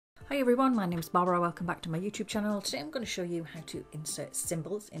Hi everyone, my name is Barbara. Welcome back to my YouTube channel. Today I'm going to show you how to insert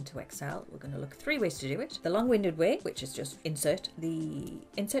symbols into Excel. We're going to look at 3 ways to do it. The long-winded way, which is just insert the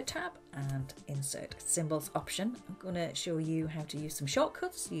Insert tab and Insert Symbols option. I'm going to show you how to use some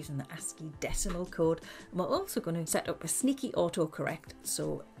shortcuts using the ASCII decimal code. And we're also going to set up a sneaky autocorrect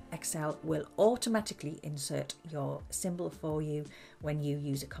so Excel will automatically insert your symbol for you when you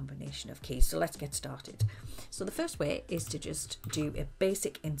use a combination of keys. So let's get started. So the first way is to just do a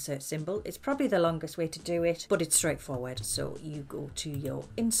basic insert symbol. It's probably the longest way to do it, but it's straightforward. So you go to your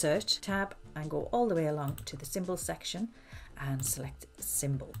Insert tab and go all the way along to the symbol section and select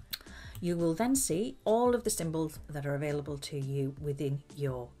symbol. You will then see all of the symbols that are available to you within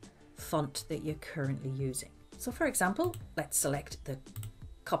your font that you're currently using. So for example, let's select the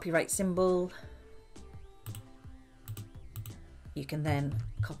copyright symbol. You can then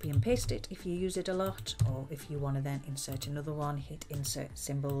copy and paste it if you use it a lot, or if you want to then insert another one, hit Insert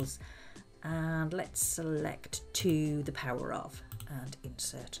Symbols and let's select to the power of and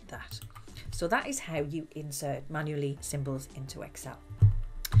insert that. So that is how you insert manually symbols into Excel.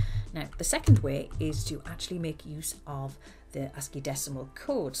 Now the second way is to actually make use of the ASCII decimal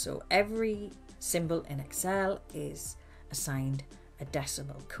code. So every symbol in Excel is assigned a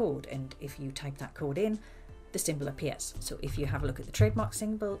decimal code, and if you type that code in, the symbol appears. So if you have a look at the trademark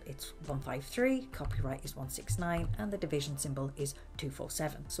symbol, it's 153, copyright is 169, and the division symbol is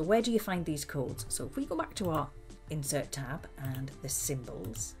 247. So where do you find these codes? So if we go back to our Insert tab and the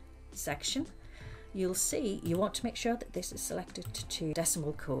Symbols section, you'll see you want to make sure that this is selected to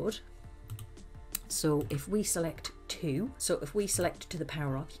decimal code. So if we select 2, so if we select to the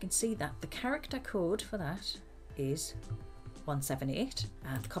power of, you can see that the character code for that is 178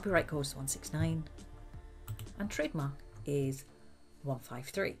 and copyright code is 169 and trademark is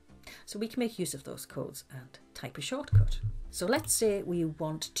 153. So we can make use of those codes and type a shortcut. So let's say we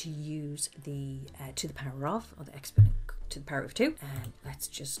want to use the to the power of, or the exponent to the power of 2, and let's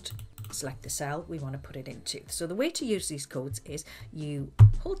just select the cell we want to put it into. So the way to use these codes is you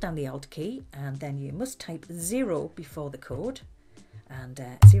hold down the Alt key and then you must type 0 before the code and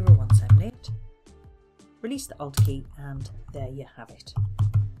 0178. Release the Alt key and there you have it.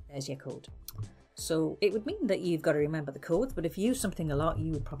 There's your code. So it would mean that you've got to remember the codes, but if you use something a lot,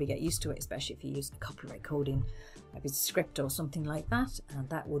 you would probably get used to it, especially if you use the copyright code in maybe a script or something like that, and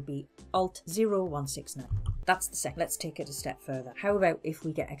that would be Alt 0169. That's the second. Let's take it a step further. How about if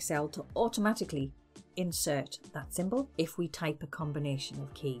we get Excel to automatically insert that symbol if we type a combination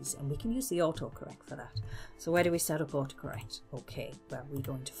of keys, and we can use the autocorrect for that. So where do we set up autocorrect? Okay, well, we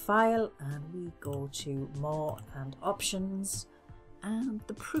go into File and we go to More and Options and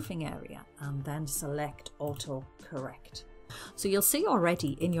the proofing area, and then select autocorrect. So you'll see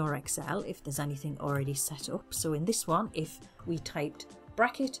already in your Excel if there's anything already set up. So in this one, if we typed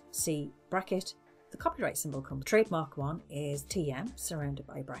bracket C bracket, the copyright symbol comes. Trademark one is TM surrounded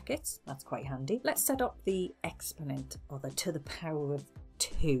by brackets. That's quite handy. Let's set up the exponent, or the to the power of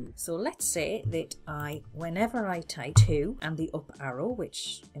 2. So let's say that whenever I type 2 and the up arrow,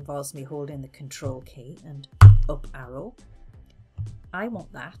 which involves me holding the Control key and up arrow, I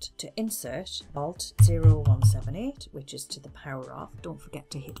want that to insert Alt 0178, which is to the power of. Don't forget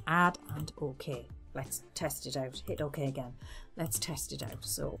to hit Add and OK. Let's test it out. Hit OK again. Let's test it out.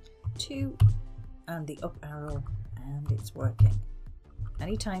 So 2 and the up arrow, and it's working.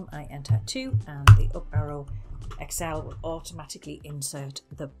 Anytime I enter 2 and the up arrow, Excel will automatically insert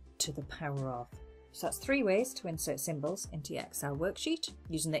the to the power of. So that's 3 ways to insert symbols into your Excel worksheet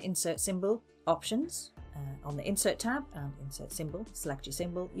using the Insert Symbol options on the Insert tab and Insert Symbol. Select your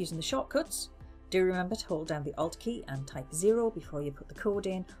symbol using the shortcuts. Do remember to hold down the Alt key and type 0 before you put the code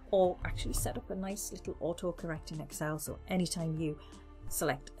in, or actually set up a nice little autocorrect in Excel, so anytime you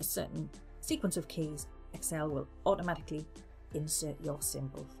select a certain sequence of keys, Excel will automatically insert your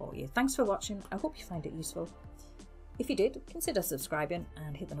symbol for you. Thanks for watching. I hope you find it useful. If you did, consider subscribing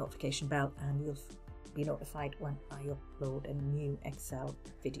and hit the notification bell, and you'll be notified when I upload a new Excel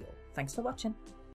video. Thanks for watching.